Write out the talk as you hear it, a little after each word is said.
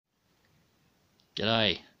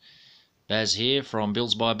G'day, Baz here from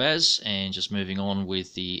Builds by Baz, and just moving on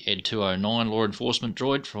with the Ed 209 law enforcement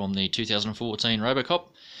droid from the 2014 Robocop.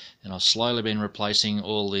 And I've slowly been replacing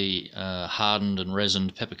all the hardened and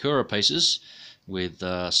resined Pepakura pieces with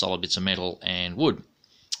solid bits of metal and wood.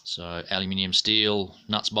 So aluminium, steel,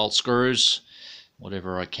 nuts, bolts, screws,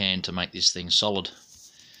 whatever I can to make this thing solid.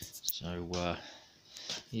 So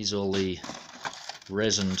here's all the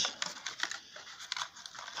resined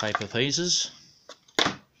paper pieces,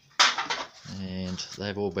 and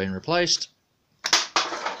they've all been replaced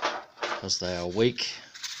because they are weak.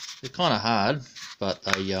 They're kind of hard, but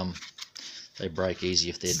they break easy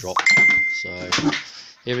if they're dropped. So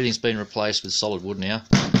everything's been replaced with solid wood now.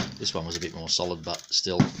 This one was a bit more solid, but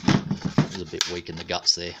still it was a bit weak in the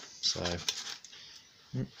guts there. So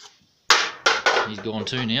he's gone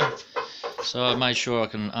too now. So I made sure I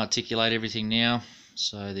can articulate everything now.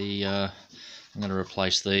 So I'm going to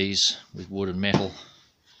replace these with wood and metal,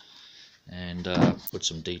 and put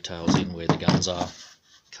some details in where the guns are,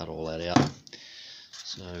 cut all that out.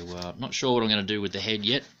 So I'm not sure what I'm going to do with the head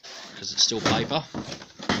yet because it's still paper,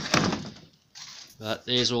 but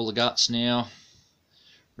there's all the guts now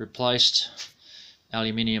replaced.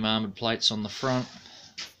 Aluminium armoured plates on the front,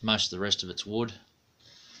 most of the rest of it's wood.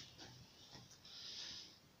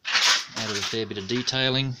 Added a fair bit of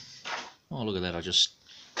detailing. Oh, look at that, I just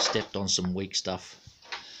stepped on some weak stuff.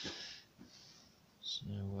 So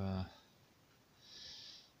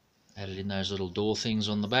added in those little door things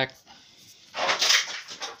on the back.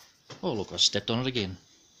 Oh look, I stepped on it again.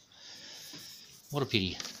 What a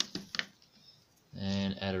pity.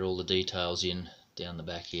 And added all the details in down the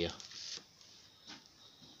back here.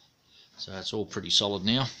 So it's all pretty solid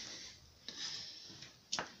now.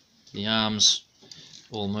 The arms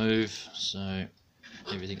all move, so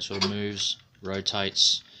everything sort of moves,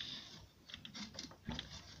 rotates,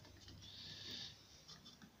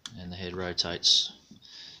 and the head rotates.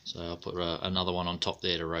 So I'll put another one on top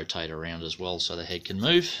there to rotate around as well so the head can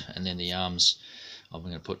move. And then the arms, I'm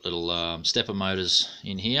going to put little stepper motors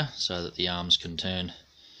in here so that the arms can turn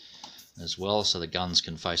as well, so the guns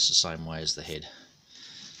can face the same way as the head.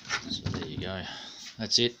 So there you go.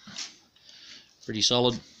 That's it. Pretty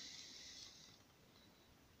solid.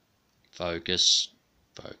 Focus.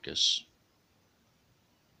 Focus.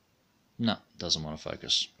 No, doesn't want to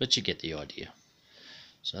focus, but you get the idea.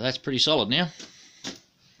 So that's pretty solid now.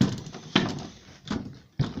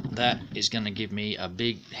 That is going to give me a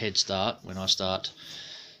big head start when I start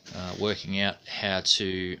working out how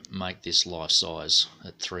to make this life size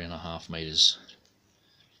at 3.5 meters.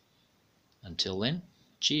 Until then,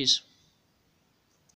 cheers.